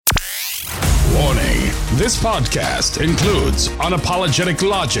This podcast includes unapologetic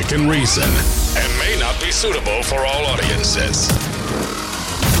logic and reason and may not be suitable for all audiences.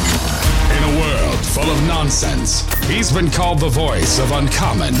 In a world full of nonsense, he's been called the voice of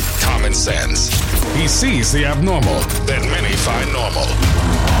uncommon common sense. He sees the abnormal that many find normal.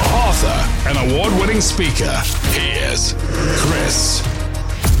 Author and award-winning speaker, he is Chris.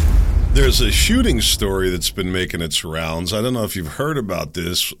 There's a shooting story that's been making its rounds. I don't know if you've heard about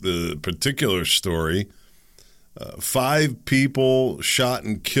this, the particular story. 5 people shot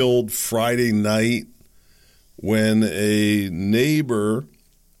and killed Friday night when a neighbor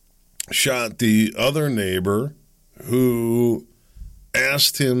shot the other neighbor who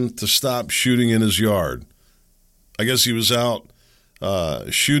asked him to stop shooting in his yard. I guess he was out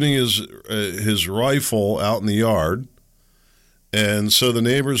shooting his rifle out in the yard. And so the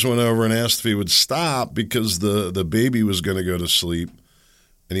neighbors went over and asked if he would stop because the baby was going to go to sleep.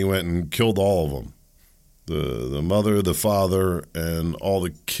 And he went and killed all of them. The mother, the father, and all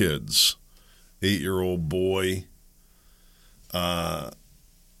the kids. 8-year-old boy.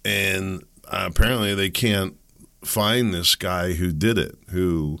 And apparently they can't find this guy who did it,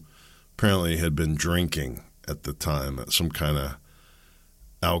 who apparently had been drinking at the time at some kind of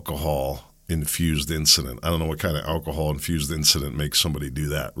alcohol-infused incident. I don't know what kind of alcohol-infused incident makes somebody do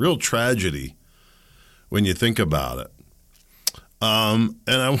that. Real tragedy when you think about it. And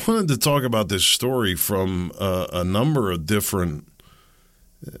I wanted to talk about this story from a number of different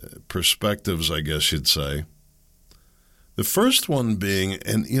perspectives, I guess you'd say. The first one being,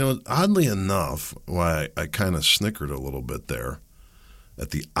 and oddly enough, why I kind of snickered a little bit there at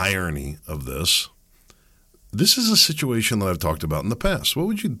the irony of this. This is a situation that I've talked about in the past. What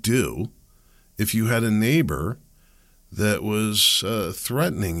would you do if you had a neighbor that was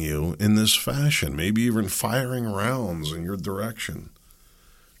threatening you in this fashion, maybe even firing rounds in your direction?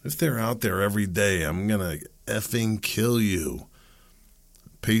 If they're out there every day, I'm going to effing kill you,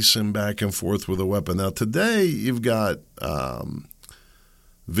 pacing back and forth with a weapon. Now, today you've got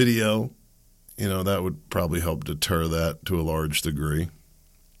video. That would probably help deter that to a large degree.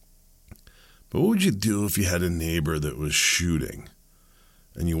 But what would you do if you had a neighbor that was shooting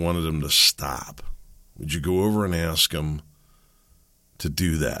and you wanted him to stop? Would you go over and ask him to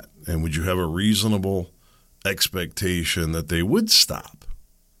do that? And would you have a reasonable expectation that they would stop?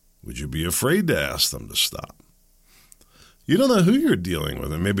 Would you be afraid to ask them to stop? You don't know who you're dealing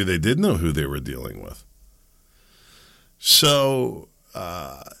with, and maybe they did know who they were dealing with. So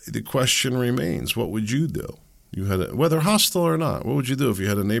the question remains, what would you do? Whether hostile or not, what would you do if you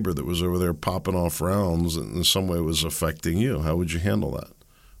had a neighbor that was over there popping off rounds and in some way was affecting you? How would you handle that?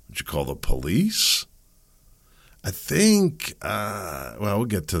 Would you call the police? I think, we'll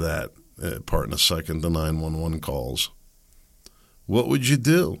get to that part in a second, the 911 calls. What would you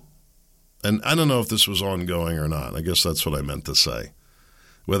do? And I don't know if this was ongoing or not. I guess that's what I meant to say.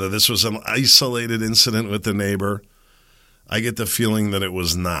 Whether this was an isolated incident with the neighbor, I get the feeling that it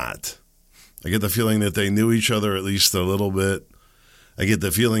was not. I get the feeling that they knew each other at least a little bit. I get the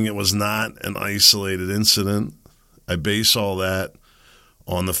feeling it was not an isolated incident. I base all that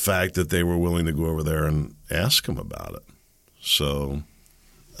on the fact that they were willing to go over there and ask him about it. So,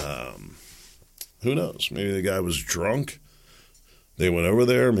 who knows? Maybe the guy was drunk. They went over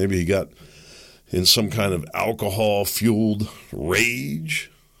there. Maybe he got in some kind of alcohol-fueled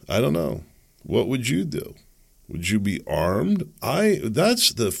rage. I don't know. What would you do? Would you be armed?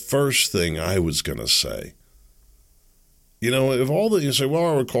 That's the first thing I was going to say. If you say, well,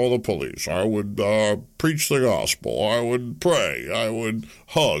 I would call the police. I would preach the gospel. I would pray. I would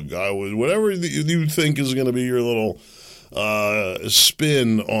hug. I would, whatever you think is going to be your little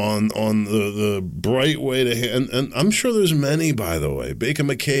spin on the bright way to, and I'm sure there's many, by the way. Bake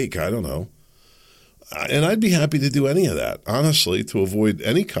them a cake. I don't know. And I'd be happy to do any of that, honestly, to avoid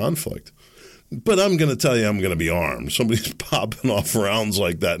any conflict. But I'm going to tell you I'm going to be armed. Somebody's popping off rounds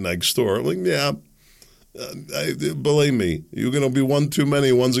like that next door. I'm like, yeah, believe me, you're going to be one too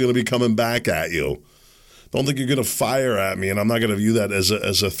many. One's going to be coming back at you. Don't think you're going to fire at me, and I'm not going to view that as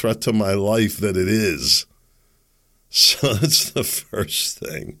a threat to my life that it is. So that's the first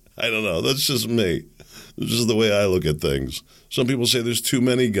thing. I don't know. That's just me. This is the way I look at things. Some people say there's too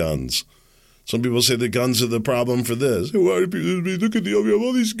many guns. Some people say the guns are the problem for this. Look at we have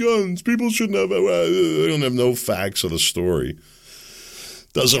all these guns. People shouldn't have. They don't have no facts of the story.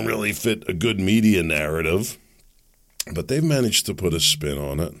 Doesn't really fit a good media narrative. But they've managed to put a spin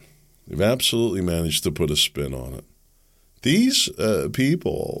on it. They've absolutely managed to put a spin on it. These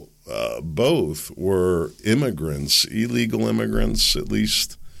people both were immigrants, illegal immigrants, at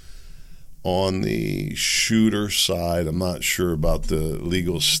least on the shooter side. I'm not sure about the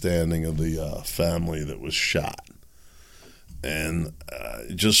legal standing of the family that was shot. And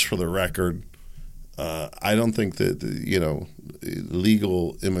just for the record, I don't think that,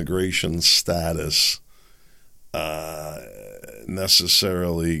 legal immigration status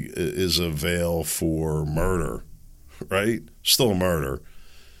necessarily is a veil for murder, right? Still murder.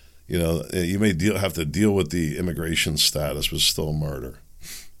 You may have to deal with the immigration status, but still murder.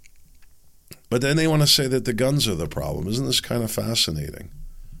 But then they want to say that the guns are the problem. Isn't this kind of fascinating?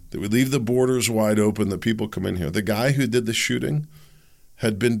 That we leave the borders wide open, that people come in here. The guy who did the shooting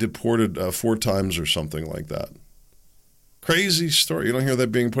had been deported 4 times or something like that. Crazy story. You don't hear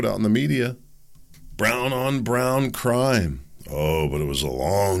that being put out in the media. Brown on brown crime. Oh, but it was a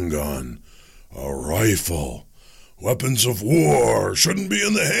long gun, a rifle. Weapons of war shouldn't be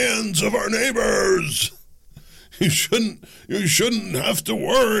in the hands of our neighbors. You shouldn't have to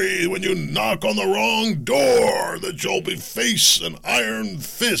worry when you knock on the wrong door that you'll be face an iron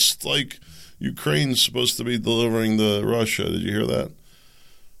fist like Ukraine's supposed to be delivering to Russia. Did you hear that?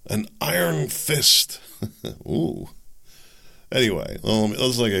 An iron fist. Ooh. Anyway,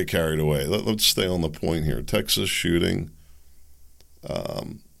 let's not get carried away. Let's stay on the point here. Texas shooting.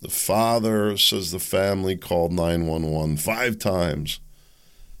 The father says the family called 911 5 times.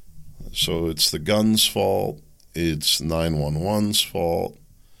 So it's the gun's fault. It's 911's fault.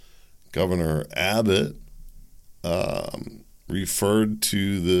 Governor Abbott referred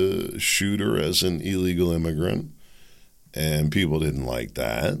to the shooter as an illegal immigrant, and people didn't like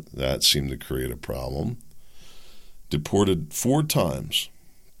that. That seemed to create a problem. Deported 4 times.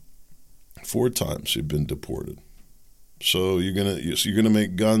 4 times he'd been deported. So you're gonna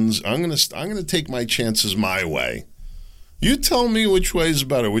make guns. I'm gonna take my chances my way. You tell me which way is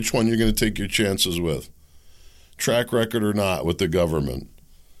better. Which one you're gonna take your chances with? Track record or not with the government.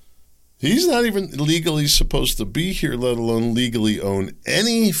 He's not even legally supposed to be here, let alone legally own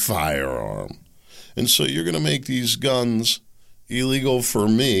any firearm. And so you're going to make these guns illegal for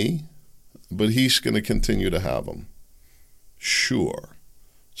me, but he's going to continue to have them. Sure.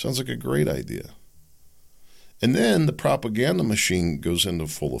 Sounds like a great idea. And then the propaganda machine goes into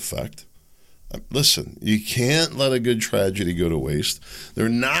full effect. Listen, you can't let a good tragedy go to waste. They're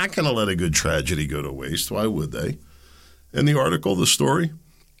not going to let a good tragedy go to waste. Why would they? In the article, the story,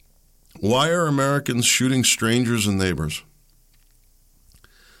 why are Americans shooting strangers and neighbors?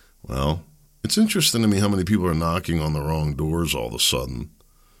 Well, it's interesting to me how many people are knocking on the wrong doors all of a sudden.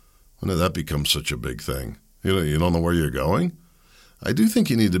 When did that become such a big thing? You don't know where you're going? I do think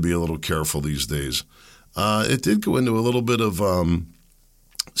you need to be a little careful these days. It did go into a little bit of...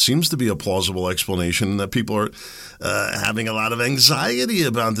 seems to be a plausible explanation that people are having a lot of anxiety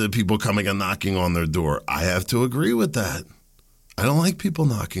about the people coming and knocking on their door. I have to agree with that. I don't like people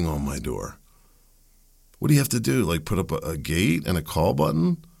knocking on my door. What do you have to do? Like put up a gate and a call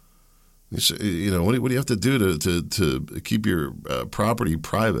button? What do you have to do to keep your property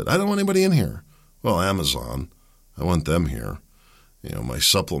private? I don't want anybody in here. Well, Amazon, I want them here. My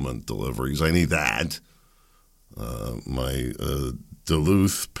supplement deliveries, I need that. My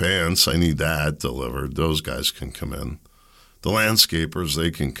Duluth pants, I need that delivered. Those guys can come in. The landscapers,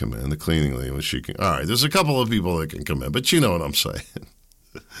 they can come in. The cleaning lady, she can. All right, there's a couple of people that can come in, but you know what I'm saying.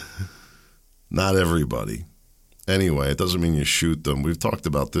 Not everybody. Anyway, it doesn't mean you shoot them. We've talked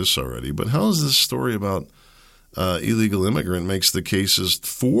about this already, but how is this story about illegal immigrant makes the cases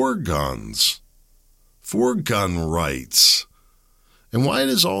for guns, for gun rights? And why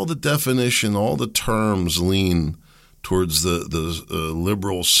does all the definition, all the terms lean towards the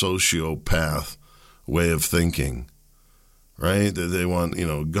liberal sociopath way of thinking, right? They want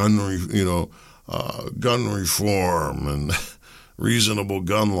gun reform and reasonable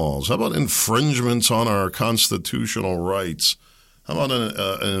gun laws. How about infringements on our constitutional rights? How about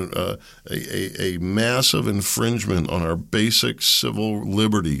a massive infringement on our basic civil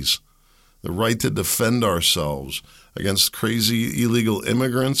liberties, the right to defend ourselves against crazy illegal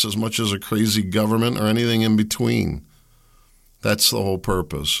immigrants as much as a crazy government or anything in between? That's the whole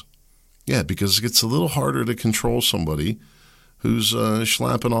purpose. Yeah, because it gets a little harder to control somebody who's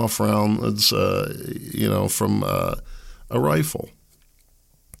schlapping off rounds, from a rifle.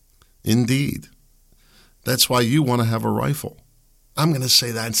 Indeed. That's why you want to have a rifle. I'm going to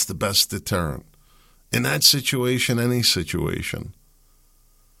say that's the best deterrent. In that situation, any situation.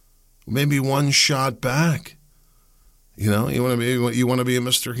 Maybe one shot back. You want to be a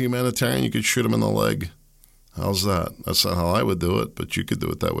Mr. Humanitarian, you could shoot him in the leg. How's that? That's not how I would do it, but you could do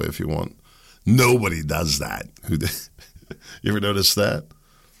it that way if you want. Nobody does that. You ever notice that?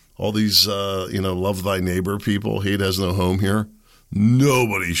 All these, love thy neighbor people, hate has no home here.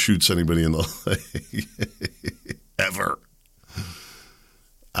 Nobody shoots anybody in the leg. Ever.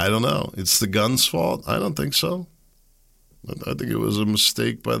 I don't know. It's the gun's fault? I don't think so. I think it was a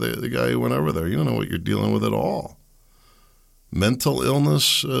mistake by the guy who went over there. You don't know what you're dealing with at all. Mental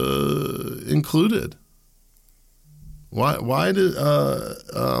illness included. Why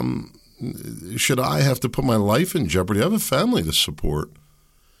should I have to put my life in jeopardy? I have a family to support.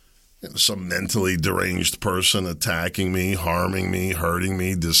 Some mentally deranged person attacking me, harming me, hurting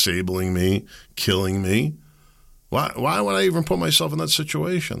me, disabling me, killing me. Why would I even put myself in that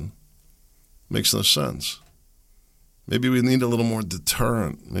situation? Makes no sense. Maybe we need a little more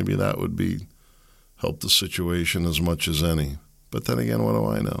deterrent. Maybe that would help the situation as much as any. But then again, what do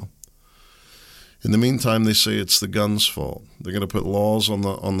I know? In the meantime, they say it's the gun's fault. They're going to put laws on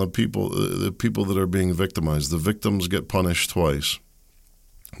the people that are being victimized. The victims get punished twice.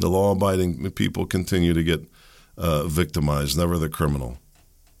 The law-abiding people continue to get victimized, never the criminal.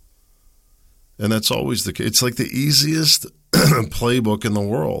 And that's always the case. It's like the easiest playbook in the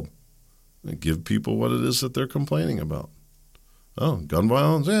world. Give people what it is that they're complaining about. Oh, gun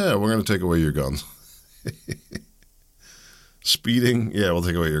violence? Yeah, we're going to take away your guns. Speeding? Yeah, we'll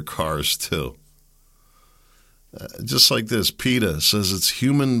take away your cars too. Just like this, PETA says it's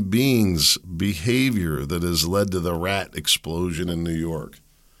human beings' behavior that has led to the rat explosion in New York.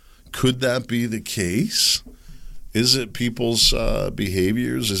 Could that be the case? Is it people's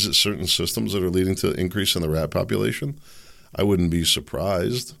behaviors? Is it certain systems that are leading to an increase in the rat population? I wouldn't be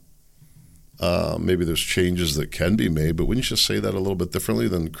surprised. Maybe there's changes that can be made, but wouldn't you say that a little bit differently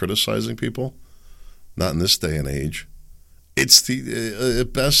than criticizing people? Not in this day and age. It's the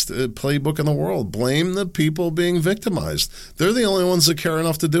best playbook in the world. Blame the people being victimized. They're the only ones that care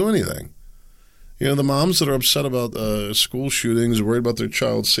enough to do anything. You know, the moms that are upset about school shootings, worried about their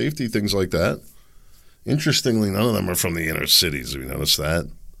child's safety, things like that. Interestingly, none of them are from the inner cities. Have you noticed that?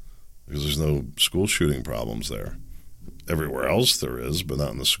 Because there's no school shooting problems there. Everywhere else there is, but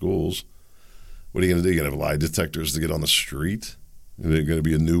not in the schools. What are you going to do? You're going to have lie detectors to get on the street? There's going to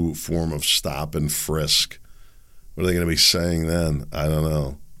be a new form of stop and frisk. What are they going to be saying then? I don't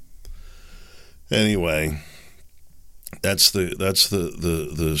know. Anyway, that's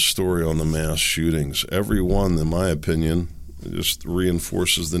the story on the mass shootings. Every one, in my opinion, just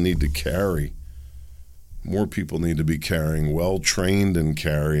reinforces the need to carry. More people need to be carrying, well-trained in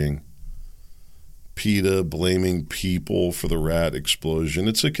carrying. PETA blaming people for the rat explosion.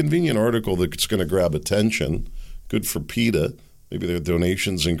 It's a convenient article that's going to grab attention. Good for PETA. Maybe their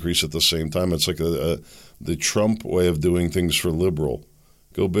donations increase at the same time. It's like the Trump way of doing things for liberal.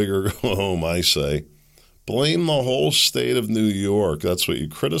 Go big or go home, I say. Blame the whole state of New York. That's what you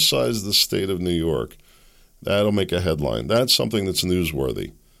criticize the state of New York. That'll make a headline. That's something that's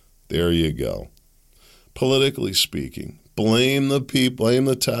newsworthy. There you go. Politically speaking, blame the people, blame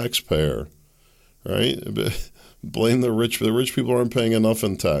the taxpayer, right? Blame the rich. The rich people aren't paying enough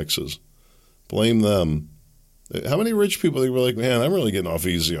in taxes. Blame them. How many rich people were like, man, I'm really getting off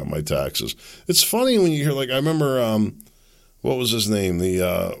easy on my taxes? It's funny when you hear, like, I remember, what was his name?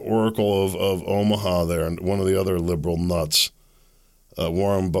 The Oracle of Omaha there, and one of the other liberal nuts,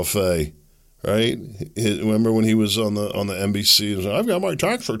 Warren Buffett, right? Remember when he was on the NBC? And said, I've got my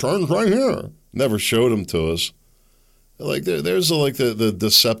tax returns right here. Never showed them to us. Like there's the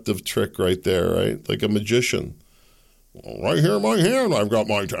deceptive trick right there, right? Like a magician. Right here in my hand, I've got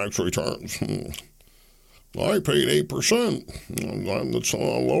my tax returns. I paid 8%. That's a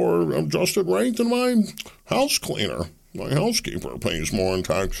lower adjusted rate than my house cleaner. My housekeeper pays more in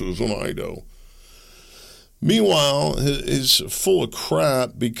taxes than I do. Meanwhile, he's full of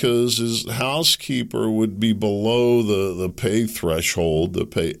crap because his housekeeper would be below the pay threshold to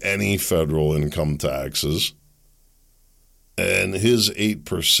pay any federal income taxes. And his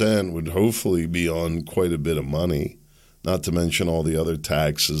 8% would hopefully be on quite a bit of money, not to mention all the other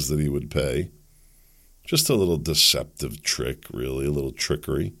taxes that he would pay. Just a little deceptive trick, really, a little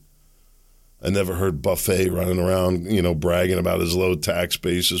trickery. I never heard Buffet running around, bragging about his low tax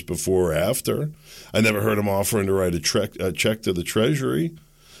basis before or after. I never heard him offering to write a check to the Treasury.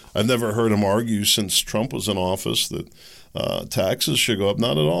 I've never heard him argue since Trump was in office that taxes should go up.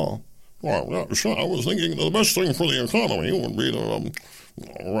 Not at all. Well, I was thinking the best thing for the economy would be to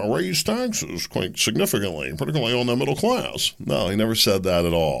raise taxes quite significantly, particularly on the middle class. No, he never said that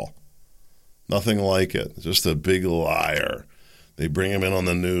at all. Nothing like it. Just a big liar. They bring him in on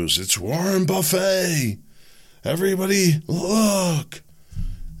the news. It's Warren Buffett. Everybody, look.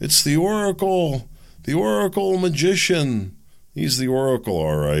 It's the Oracle magician. He's the Oracle,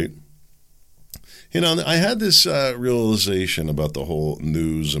 all right. I had this realization about the whole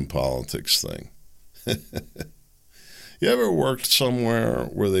news and politics thing. You ever worked somewhere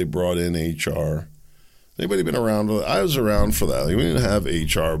where they brought in HR? Anybody been around? I was around for that. Like, we didn't have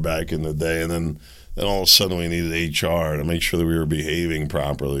HR back in the day, and then all of a sudden we needed HR to make sure that we were behaving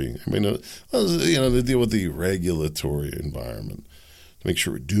properly. I mean, to deal with the regulatory environment, to make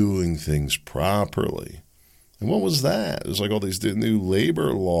sure we're doing things properly. And what was that? It was like all these new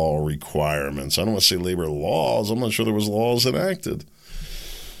labor law requirements. I don't want to say labor laws. I'm not sure there was laws enacted.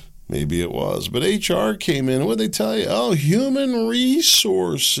 Maybe it was. But HR came in. What did they tell you? Oh, human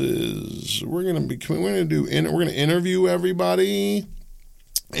resources. We're going to interview everybody,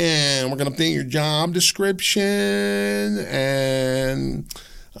 and we're going to update your job description, and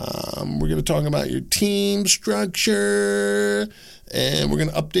we're going to talk about your team structure, and we're going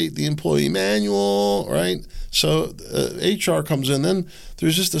to update the employee manual, right? So HR comes in. Then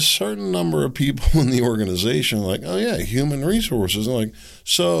there's just a certain number of people in the organization like, oh, yeah, human resources. And like,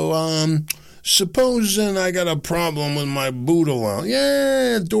 so supposing I got a problem with my boot allowance.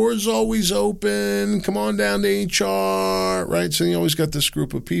 Yeah, door's always open. Come on down to HR, right? So you always got this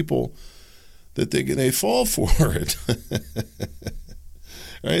group of people that they fall for it.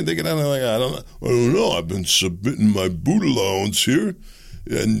 Right? They get out there like, I don't know. I've been submitting my boot allowance here,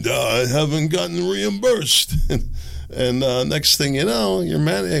 and I haven't gotten reimbursed. And next thing you know, you're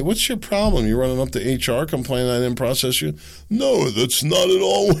mad. Hey, what's your problem? You're running up to HR complaining I didn't process you? No, that's not at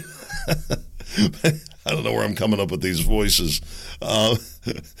all. I don't know where I'm coming up with these voices.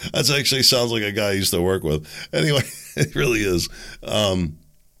 That actually sounds like a guy I used to work with. Anyway, it really is.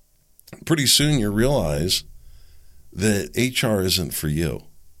 Pretty soon you realize that HR isn't for you.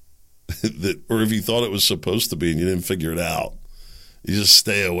 Or if you thought it was supposed to be and you didn't figure it out, you just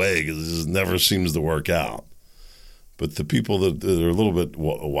stay away because it just never seems to work out. But the people that are a little bit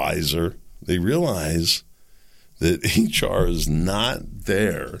wiser, they realize that HR is not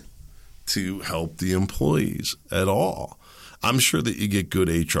there to help the employees at all. I'm sure that you get good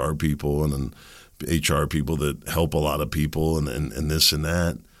HR people and HR people that help a lot of people and this and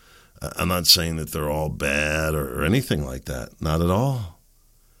that. I'm not saying that they're all bad or anything like that. Not at all.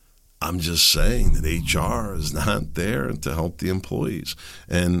 I'm just saying that HR is not there to help the employees.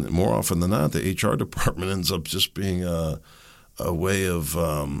 And more often than not, the HR department ends up just being a way of,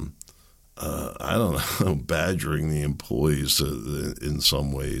 I don't know, badgering the employees in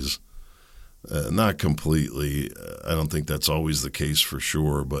some ways. Not completely. I don't think that's always the case for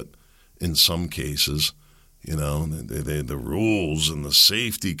sure, but in some cases, you know, the rules and the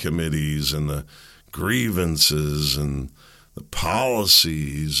safety committees and the grievances and the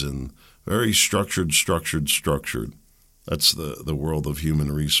policies and very structured. That's the world of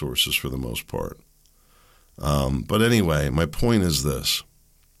human resources for the most part. But anyway, my point is this.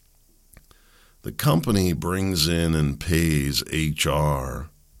 The company brings in and pays HR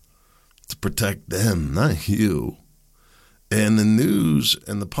to protect them, not you. And the news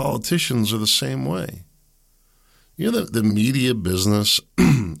and the politicians are the same way. You know, the media business,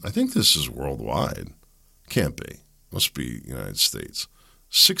 I think this is worldwide. Can't be. Must be United States.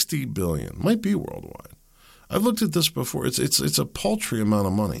 60 billion. Might be worldwide. I've looked at this before. It's a paltry amount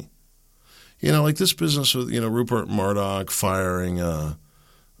of money. You know, like this business with, you know, Rupert Murdoch firing,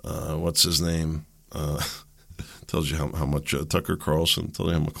 what's his name? Tells you how much, Tucker Carlson,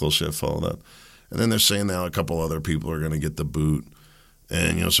 tells you how closely I follow that. And then they're saying now a couple other people are going to get the boot.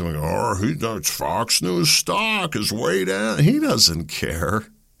 And, you know, someone goes, Fox News stock is way down. He doesn't care.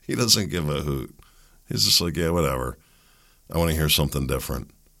 He doesn't give a hoot. He's just like, yeah, whatever. I want to hear something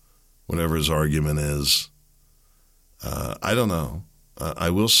different. Whatever his argument is. I don't know. I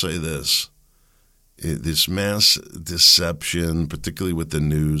will say this. This mass deception, particularly with the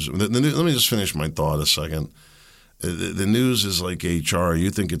news. Let me just finish my thought a second. The news is like HR.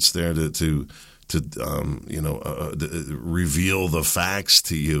 You think it's there to reveal the facts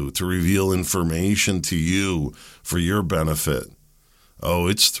to you, to reveal information to you for your benefit. Oh,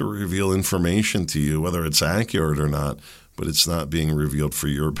 it's to reveal information to you, whether it's accurate or not, but it's not being revealed for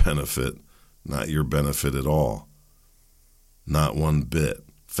your benefit, not your benefit at all. Not one bit.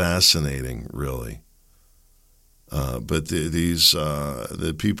 Fascinating, really. But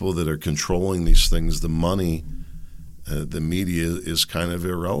the people that are controlling these things, the money, the media is kind of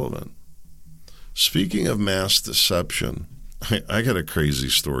irrelevant. Speaking of mass deception, I got a crazy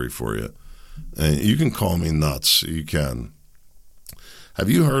story for you. And you can call me nuts. You can. Have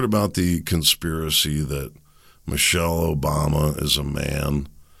you heard about the conspiracy that Michelle Obama is a man?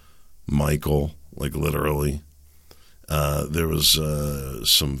 Michael, like literally. There was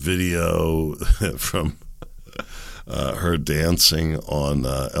some video from her dancing on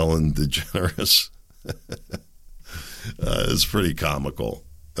Ellen DeGeneres. It's pretty comical.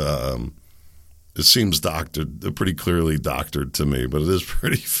 It seems doctored, pretty clearly doctored to me, but it is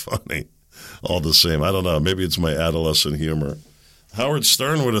pretty funny all the same. I don't know. Maybe it's my adolescent humor. Howard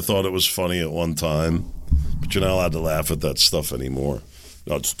Stern would have thought it was funny at one time, but you're not allowed to laugh at that stuff anymore.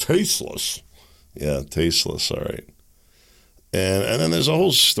 No, it's tasteless. Yeah, tasteless. All right. And then there's a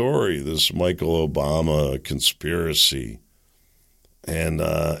whole story, this Michael Obama conspiracy. And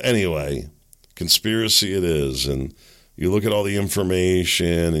anyway, conspiracy it is. And you look at all the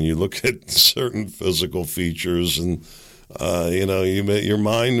information and you look at certain physical features and, your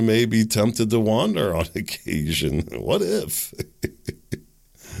mind may be tempted to wander on occasion. What if?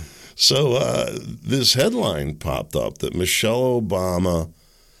 So this headline popped up that Michelle Obama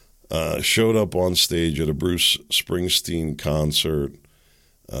showed up on stage at a Bruce Springsteen concert.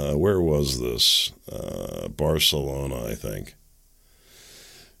 Where was this? Barcelona, I think.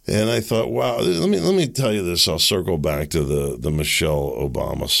 And I thought, wow, let me tell you this. I'll circle back to the Michelle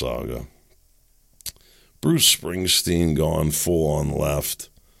Obama saga. Bruce Springsteen gone full on left,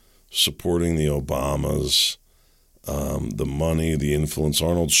 supporting the Obamas, the money, the influence.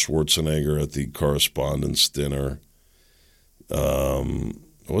 Arnold Schwarzenegger at the Correspondents' Dinner.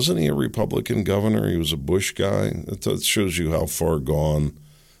 Wasn't he a Republican governor? He was a Bush guy. That shows you how far gone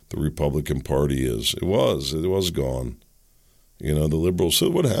the Republican Party is. It was gone. The liberals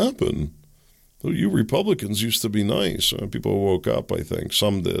said, what happened? Well, you Republicans used to be nice. People woke up, I think.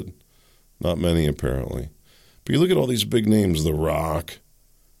 Some did. Not many, apparently. But you look at all these big names, The Rock,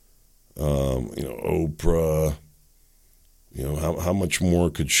 Oprah. How much more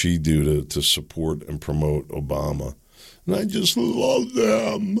could she do to support and promote Obama? And I just love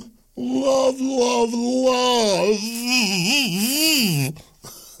them. Love, love, love.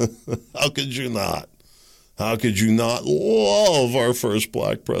 How could you not? How could you not love our first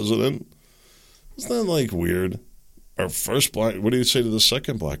black president? Isn't that weird? Our first black, what do you say to the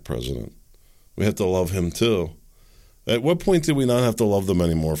second black president? We have to love him too. At what point did we not have to love them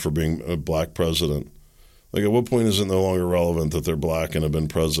anymore for being a black president? At what point is it no longer relevant that they're black and have been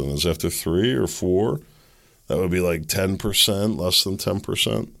president? Is it after 3 or 4? That would be 10%, less than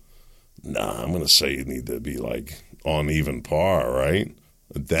 10%. Nah, I'm going to say you need to be on even par, right?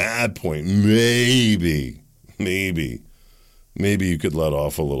 At that point, maybe you could let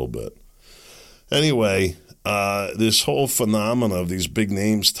off a little bit. Anyway, this whole phenomenon of these big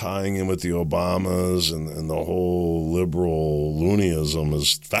names tying in with the Obamas and the whole liberal loonyism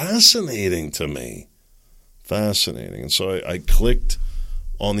is fascinating to me. Fascinating. And so I clicked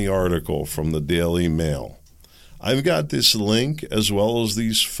on the article from the Daily Mail. I've got this link as well as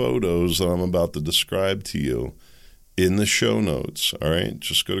these photos that I'm about to describe to you in the show notes. All right,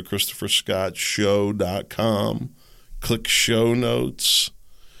 just go to ChristopherScottShow.com, click show notes,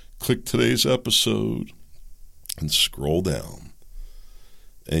 click today's episode, and scroll down,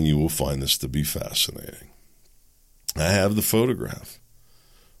 and you will find this to be fascinating. I have the photograph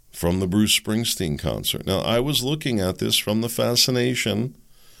from the Bruce Springsteen concert. Now, I was looking at this from the fascination,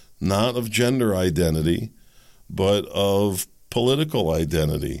 not of gender identity, but of political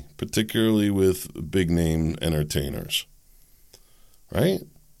identity, particularly with big name entertainers. Right?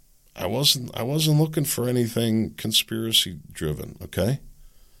 I wasn't looking for anything conspiracy driven, okay?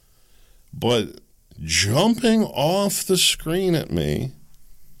 But jumping off the screen at me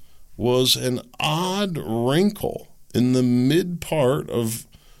was an odd wrinkle in the mid part of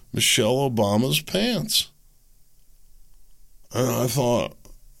Michelle Obama's pants. And I thought,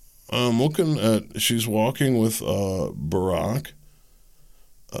 I'm looking at, she's walking with Barack.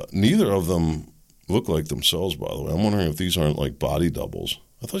 Neither of them look like themselves, by the way. I'm wondering if these aren't body doubles.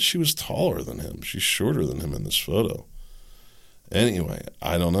 I thought she was taller than him. She's shorter than him in this photo. Anyway,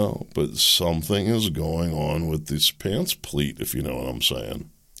 I don't know, but something is going on with this pants pleat, if you know what I'm saying.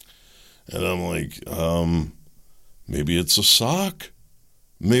 And I'm like, maybe it's a sock.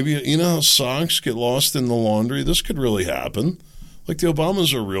 Maybe, how socks get lost in the laundry? This could really happen. The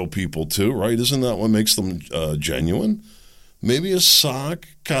Obamas are real people too, right? Isn't that what makes them genuine? Maybe a sock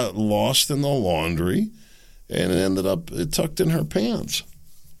got lost in the laundry and it ended up tucked in her pants.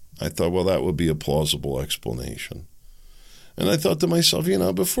 I thought, well, that would be a plausible explanation. And I thought to myself,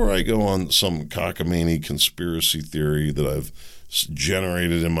 before I go on some cockamamie conspiracy theory that I've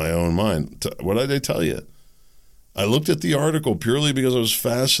generated in my own mind, what did I tell you? I looked at the article purely because I was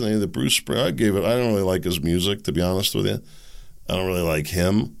fascinated that Bruce Springsteen, I don't really like his music, to be honest with you. I don't really like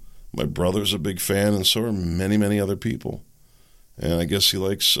him. My brother's a big fan, and so are many, many other people. And I guess he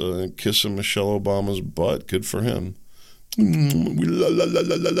likes kissing Michelle Obama's butt. Good for him. We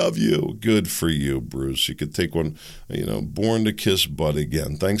love you. Good for you, Bruce. You could take one, born to kiss butt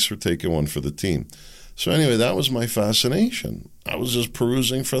again. Thanks for taking one for the team. So anyway, that was my fascination. I was just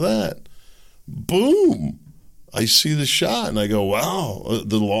perusing for that. Boom! I see the shot and I go, wow,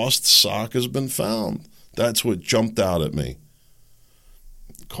 the lost sock has been found. That's what jumped out at me.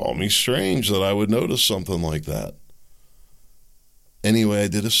 Call me strange that I would notice something like that. Anyway, I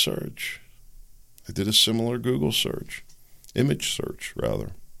did a search. I did a similar Google search, image search,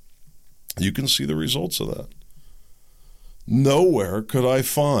 rather. You can see the results of that. Nowhere could I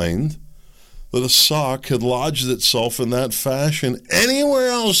find that a sock had lodged itself in that fashion anywhere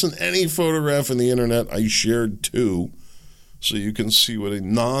else in any photograph in the internet. I shared two, so you can see what a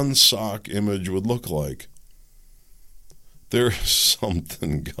non-sock image would look like. There's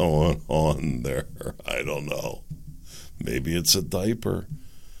something going on there. I don't know. Maybe it's a diaper.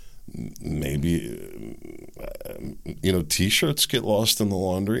 Maybe, T-shirts get lost in the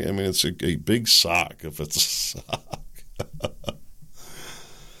laundry. I mean, it's a big sock if it's a sock.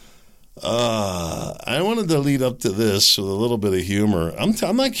 I wanted to lead up to this with a little bit of humor.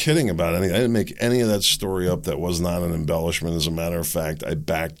 I'm not kidding about anything. I didn't make any of that story up. That was not an embellishment. As a matter of fact, I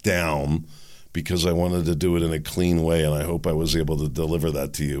backed down because I wanted to do it in a clean way, and I hope I was able to deliver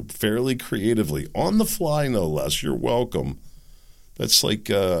that to you fairly creatively, on the fly, no less. You're welcome. That's like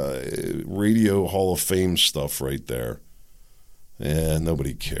Radio Hall of Fame stuff right there. And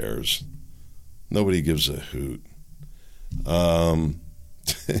nobody cares. Nobody gives a hoot.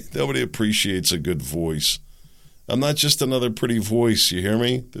 Nobody appreciates a good voice. I'm not just another pretty voice, you hear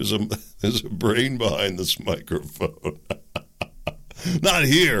me? There's a brain behind this microphone. Not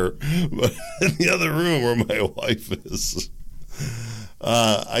here, but in the other room where my wife is.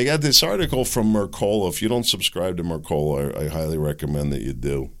 I got this article from Mercola. If you don't subscribe to Mercola, I highly recommend that you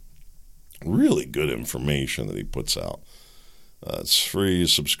do. Really good information that he puts out. It's free. You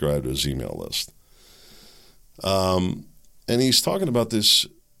subscribe to his email list. And he's talking about this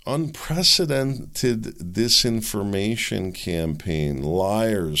unprecedented disinformation campaign,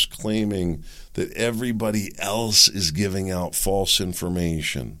 liars claiming that everybody else is giving out false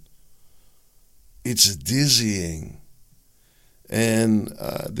information. It's dizzying. And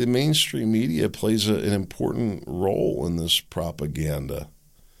the mainstream media plays an important role in this propaganda.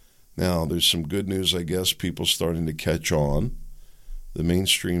 Now, there's some good news, I guess, people starting to catch on. The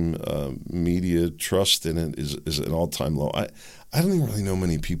mainstream media trust in it is an all-time low. I don't even really know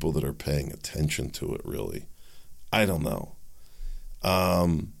many people that are paying attention to it, really. I don't know.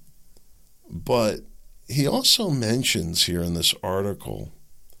 But he also mentions here in this article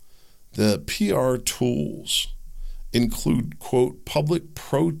that PR tools include, quote, public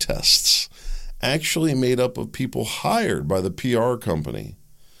protests actually made up of people hired by the PR company.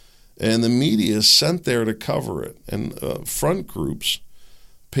 And the media is sent there to cover it. And front groups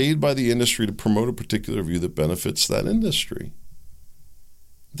paid by the industry to promote a particular view that benefits that industry.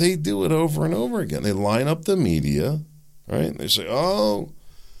 They do it over and over again. They line up the media, right? They say, oh,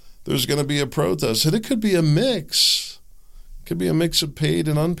 there's going to be a protest. And it could be a mix. It could be a mix of paid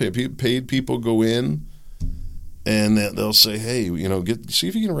and unpaid. Paid people go in and they'll say, hey, see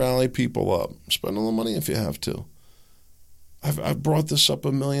if you can rally people up. Spend a little money if you have to. I've brought this up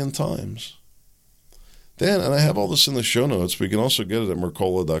a million times. Then, and I have all this in the show notes, but you can also get it at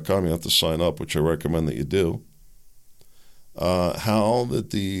Mercola.com. You have to sign up, which I recommend that you do. How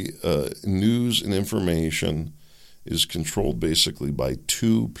that the news and information is controlled basically by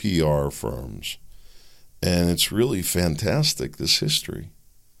two PR firms. And it's really fantastic, this history.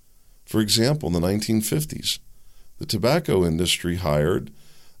 For example, in the 1950s, the tobacco industry hired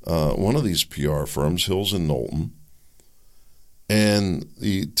one of these PR firms, Hills and Knowlton, and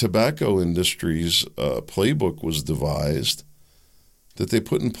the tobacco industry's playbook was devised that they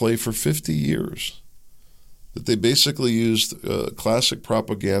put in play for 50 years, that they basically used classic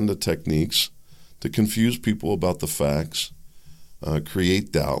propaganda techniques to confuse people about the facts,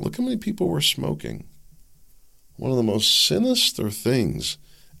 create doubt. Look how many people were smoking. One of the most sinister things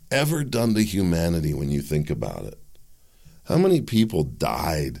ever done to humanity when you think about it. How many people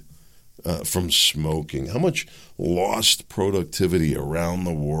died from smoking? How much lost productivity around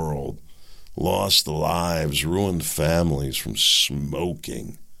the world, lost lives, ruined families from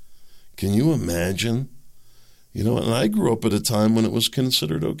smoking? Can you imagine? And I grew up at a time when it was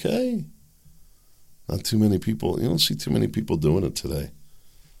considered okay. Not too many people, you don't see too many people doing it today.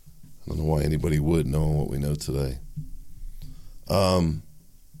 I don't know why anybody would, knowing what we know today.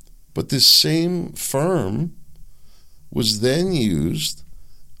 But this same firm was then used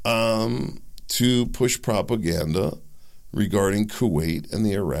to push propaganda regarding Kuwait and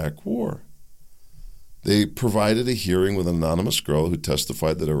the Iraq War. They provided a hearing with an anonymous girl who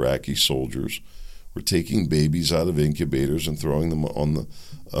testified that Iraqi soldiers were taking babies out of incubators and throwing them on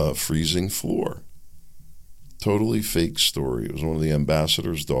the freezing floor. Totally fake story. It was one of the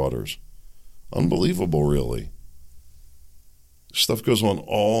ambassador's daughters Unbelievable, really. Stuff goes on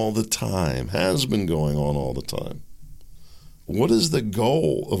all the time, has been going on all the time. What is the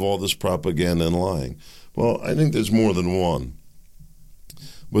goal of all this propaganda and lying? Well, I think there's more than one.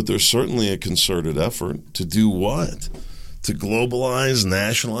 But there's certainly a concerted effort to do what? To globalize,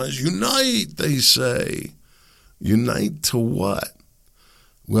 nationalize, unite, they say. Unite to what?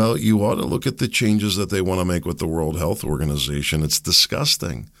 Well, you ought to look at the changes that they want to make with the World Health Organization. It's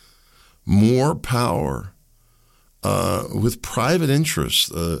disgusting. More power with private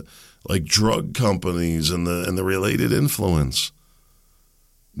interests, like drug companies and the related influence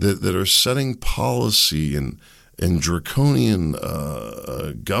that are setting policy and draconian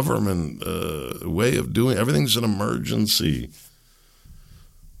government way of doing everything's an emergency.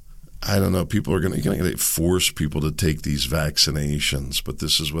 I don't know. People are going to force people to take these vaccinations, but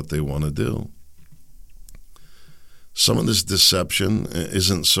this is what they want to do. Some of this deception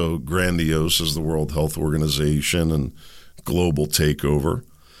isn't so grandiose as the World Health Organization and global takeover.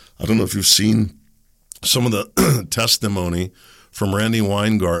 I don't know if you've seen some of the testimony from Randy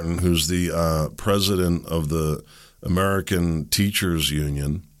Weingarten, who's the president of the American Teachers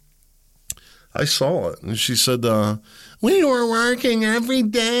Union. I saw it, and she said, we were working every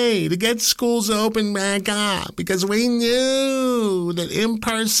day to get schools open back up because we knew that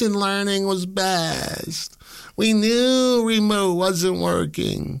in-person learning was best. We knew remote wasn't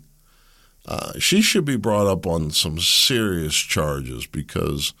working. She should be brought up on some serious charges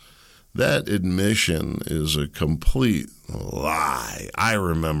because that admission is a complete lie. I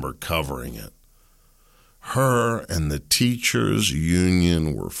remember covering it. Her and the teachers'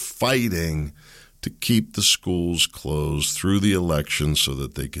 union were fighting to keep the schools closed through the election so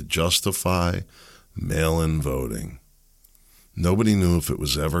that they could justify mail-in voting. Nobody knew if it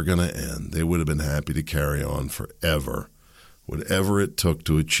was ever going to end. They would have been happy to carry on forever, whatever it took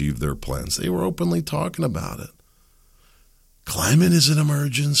to achieve their plans. They were openly talking about it. Climate is an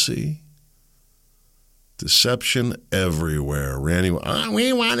emergency. Deception everywhere. Randy,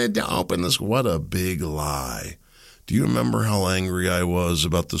 we wanted to open this. What a big lie. Do you remember how angry I was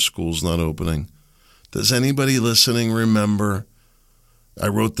about the schools not opening? Does anybody listening remember? I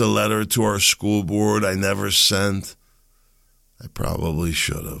wrote the letter to our school board I never sent. I probably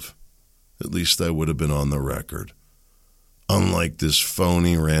should have. At least I would have been on the record. Unlike this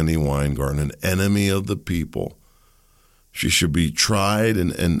phony Randy Weingarten, an enemy of the people. She should be tried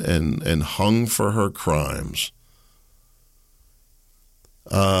and hung for her crimes.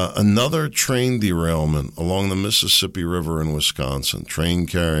 Another train derailment along the Mississippi River in Wisconsin. Train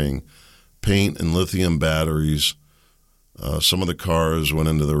carrying paint and lithium batteries. Some of the cars went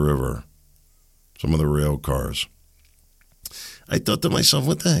into the river. Some of the rail cars. I thought to myself,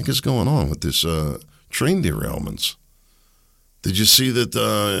 what the heck is going on with this train derailments? Did you see that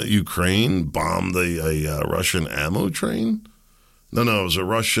Ukraine bombed a Russian ammo train? No, it was a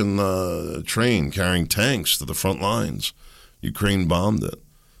Russian train carrying tanks to the front lines. Ukraine bombed it.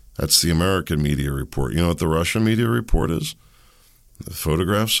 That's the American media report. You know what the Russian media report is? The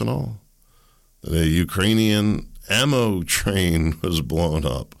photographs and all. The Ukrainian ammo train was blown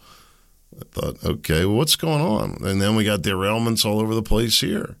up. I thought, okay, well, what's going on? And then we got derailments all over the place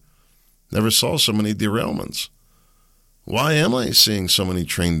here. Never saw so many derailments. Why am I seeing so many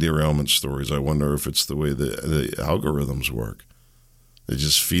train derailment stories? I wonder if it's the way the algorithms work. They're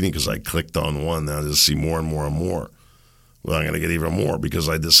just feeding because I clicked on one. Now I just see more and more and more. Well, I'm going to get even more because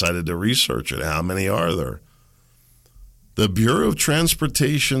I decided to research it. How many are there? The Bureau of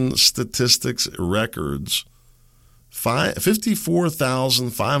Transportation Statistics records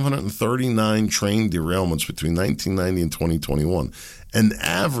 54,539 train derailments between 1990 and 2021, an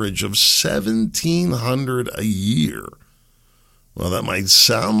average of 1,700 a year. Well, that might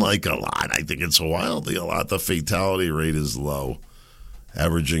sound like a lot. I think it's wildly a lot. The fatality rate is low,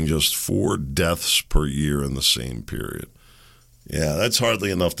 averaging just 4 deaths per year in the same period. Yeah, that's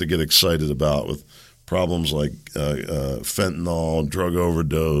hardly enough to get excited about with problems like fentanyl, drug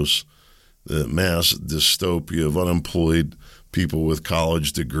overdose, the mass dystopia of unemployed people with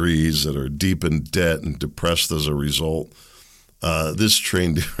college degrees that are deep in debt and depressed as a result. This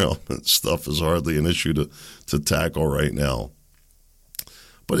train derailment stuff is hardly an issue to tackle right now.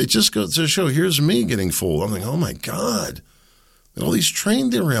 But it just goes to show, here's me getting fooled. I'm like, oh, my God, all these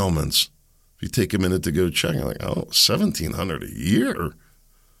train derailments. If you take a minute to go check, I'm like, oh, 1,700 a year?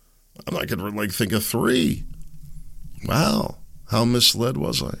 I could think of 3. Wow, how misled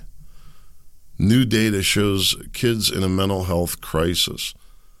was I? New data shows kids in a mental health crisis.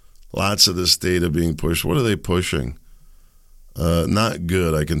 Lots of this data being pushed. What are they pushing? Not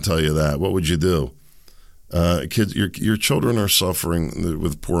good, I can tell you that. What would you do? Kids, your children are suffering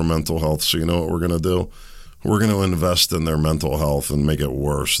with poor mental health. So you know what we're going to do? We're going to invest in their mental health and make it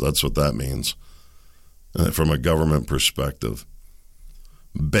worse. That's what that means from a government perspective.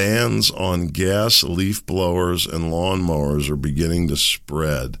 Bans on gas leaf blowers and lawnmowers are beginning to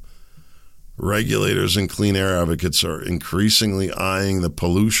spread. Regulators and clean air advocates are increasingly eyeing the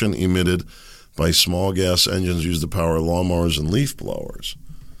pollution emitted by small gas engines used to power lawnmowers and leaf blowers.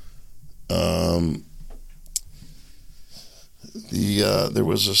 There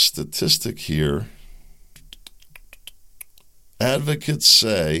was a statistic here. Advocates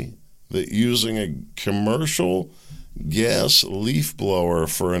say that using a commercial gas leaf blower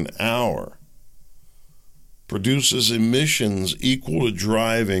for an hour produces emissions equal to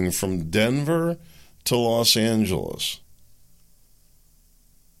driving from Denver to Los Angeles.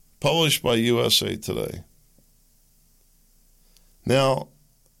 Published by USA Today. Now,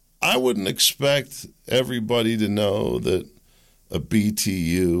 I wouldn't expect everybody to know that a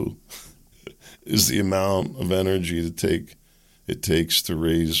BTU is the amount of energy it takes to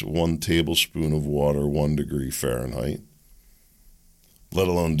raise 1 tablespoon of water 1 degree Fahrenheit, let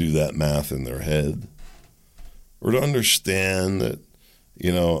alone do that math in their head, or to understand that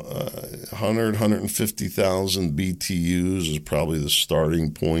 150,000 BTUs is probably the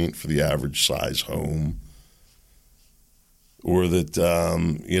starting point for the average size home. Or that,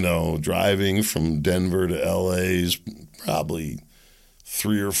 driving from Denver to LA is probably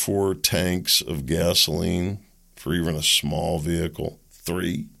 3 or 4 tanks of gasoline for even a small vehicle.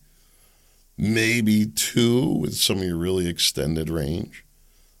 3, maybe 2 with some of your really extended range.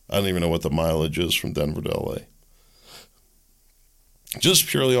 I don't even know what the mileage is from Denver to LA. Just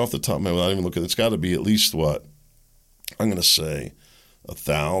purely off the top of my head, without even looking, it's got to be at least what? I'm going to say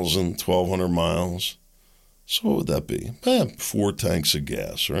 1,000, 1,200 miles. So what would that be? 4 tanks of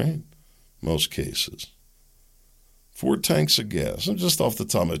gas, right? Most cases. 4 tanks of gas. I'm just off the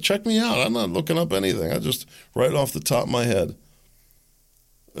top of my head. Check me out. I'm not looking up anything. I just right off the top of my head.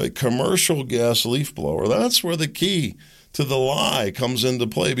 A commercial gas leaf blower. That's where the key to the lie comes into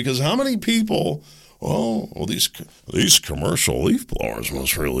play. Because how many people... well, these commercial leaf blowers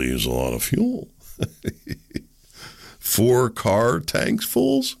must really use a lot of fuel. 4 car tanks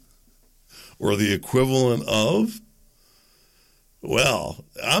fulls? Or the equivalent of? Well,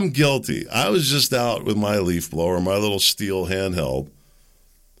 I'm guilty. I was just out with my leaf blower, my little steel handheld.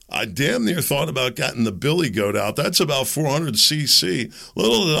 I damn near thought about getting the billy goat out. That's about 400 cc.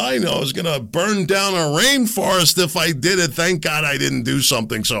 Little did I know I was going to burn down a rainforest if I did it. Thank God I didn't do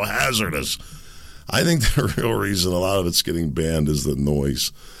something so hazardous. I think the real reason a lot of it's getting banned is the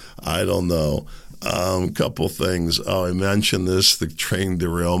noise. I don't know. Couple things. I mentioned this, the train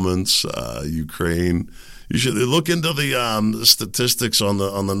derailments, Ukraine. You should look into the statistics on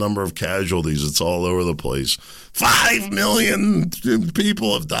the number of casualties. It's all over the place. 5 million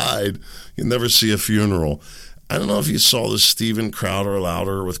people have died. You never see a funeral. I don't know if you saw this Steven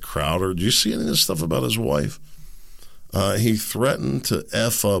Louder with Crowder. Did you see any of this stuff about his wife? He threatened to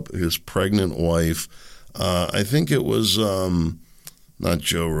F up his pregnant wife. I think it was not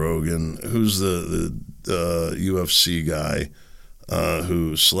Joe Rogan. Who's the UFC guy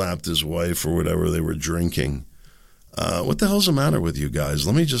who slapped his wife or whatever they were drinking? What the hell's the matter with you guys?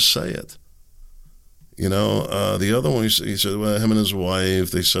 Let me just say it. The other one, he said, well, him and his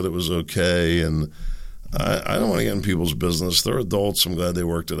wife, they said it was okay. And I don't want to get in people's business. They're adults. I'm glad they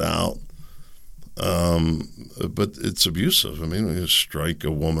worked it out. But it's abusive. I mean, when you strike a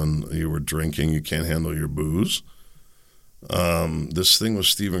woman, you were drinking, you can't handle your booze. This thing with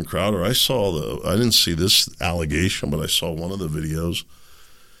Steven Crowder, I didn't see this allegation, but I saw one of the videos.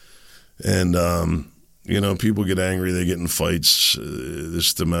 And, people get angry, they get in fights.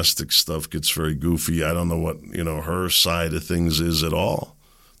 This domestic stuff gets very goofy. I don't know what, her side of things is at all.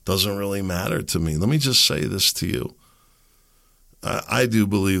 Doesn't really matter to me. Let me just say this to you. I do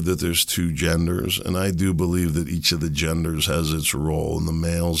believe that there's 2 genders, and I do believe that each of the genders has its role, and the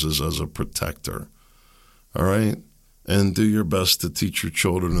male's is as a protector. All right? And do your best to teach your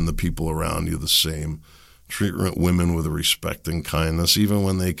children and the people around you the same. Treat women with respect and kindness, even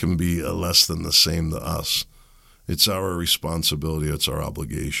when they can be less than the same to us. It's our responsibility. It's our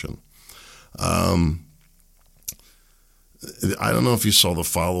obligation. I don't know if you saw the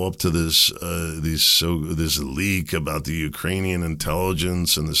follow-up to this leak about the Ukrainian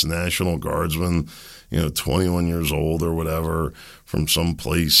intelligence and this National Guardsman. 21 years old or whatever, from some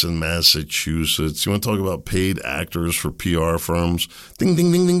place in Massachusetts. You want to talk about paid actors for PR firms? Ding,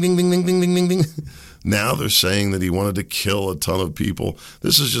 ding, ding, ding, ding, ding, ding, ding, ding, ding, ding. Now they're saying that he wanted to kill a ton of people.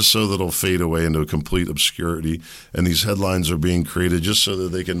 This is just so that it'll fade away into a complete obscurity. And these headlines are being created just so that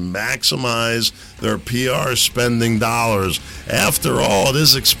they can maximize their PR spending dollars. After all, it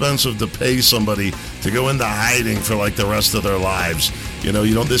is expensive to pay somebody to go into hiding for like the rest of their lives.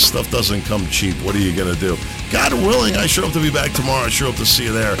 This stuff doesn't come cheap. What are you going to do? God willing, I sure hope to be back tomorrow. I sure hope to see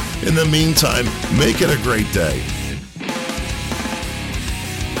you there. In the meantime, make it a great day.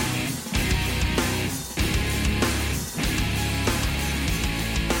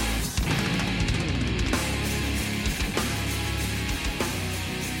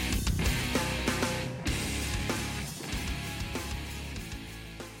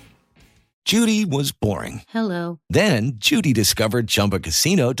 Judy was boring. Hello. Then Judy discovered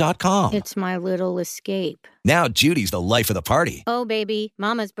ChumbaCasino.com. It's my little escape. Now Judy's the life of the party. Oh, baby,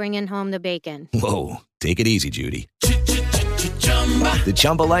 mama's bringing home the bacon. Whoa, take it easy, Judy. The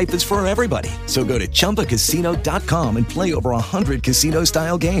Chumba life is for everybody. So go to ChumbaCasino.com and play over 100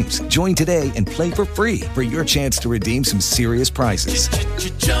 casino-style games. Join today and play for free for your chance to redeem some serious prizes.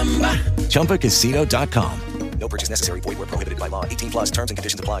 ChumbaCasino.com. No purchase necessary. Void where prohibited by law. 18+ terms and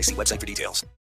conditions apply. See website for details.